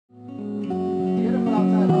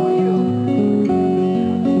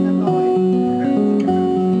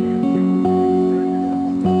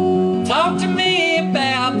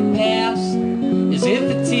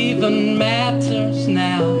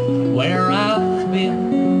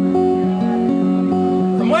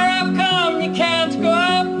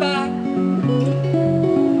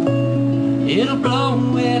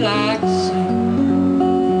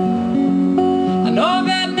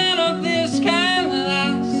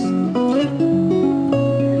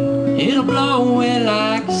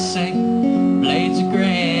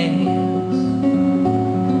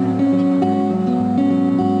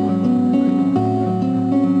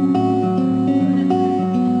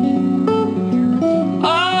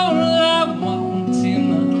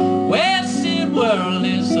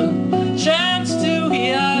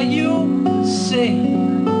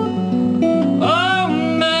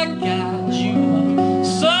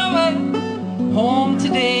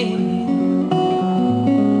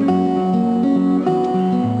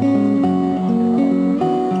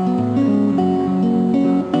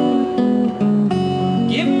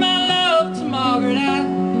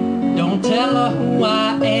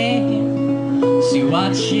see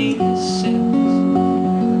what she says.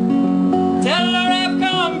 Tell her I've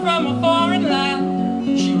come from a foreign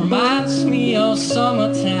land. She reminds me of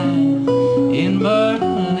summertime in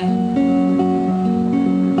Berlin.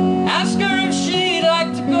 Ask her if she'd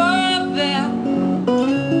like to go up there.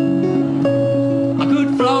 I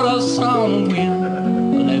could float us on the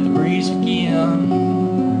wind, let the breeze begin.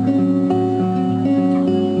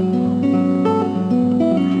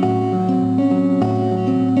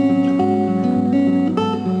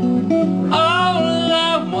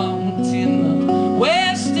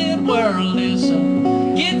 World is a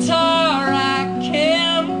guitar I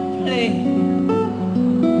can play.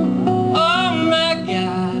 Oh my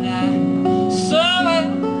God, I'm so at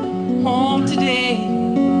home today.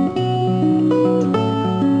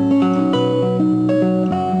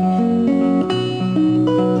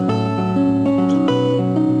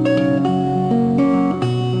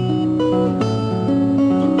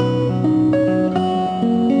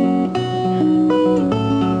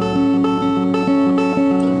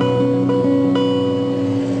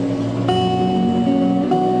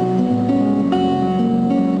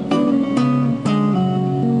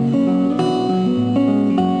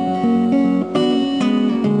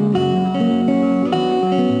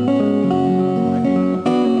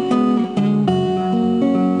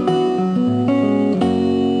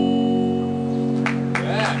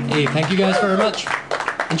 Hey, thank you guys very much.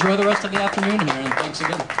 Enjoy the rest of the afternoon here, and thanks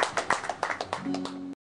again.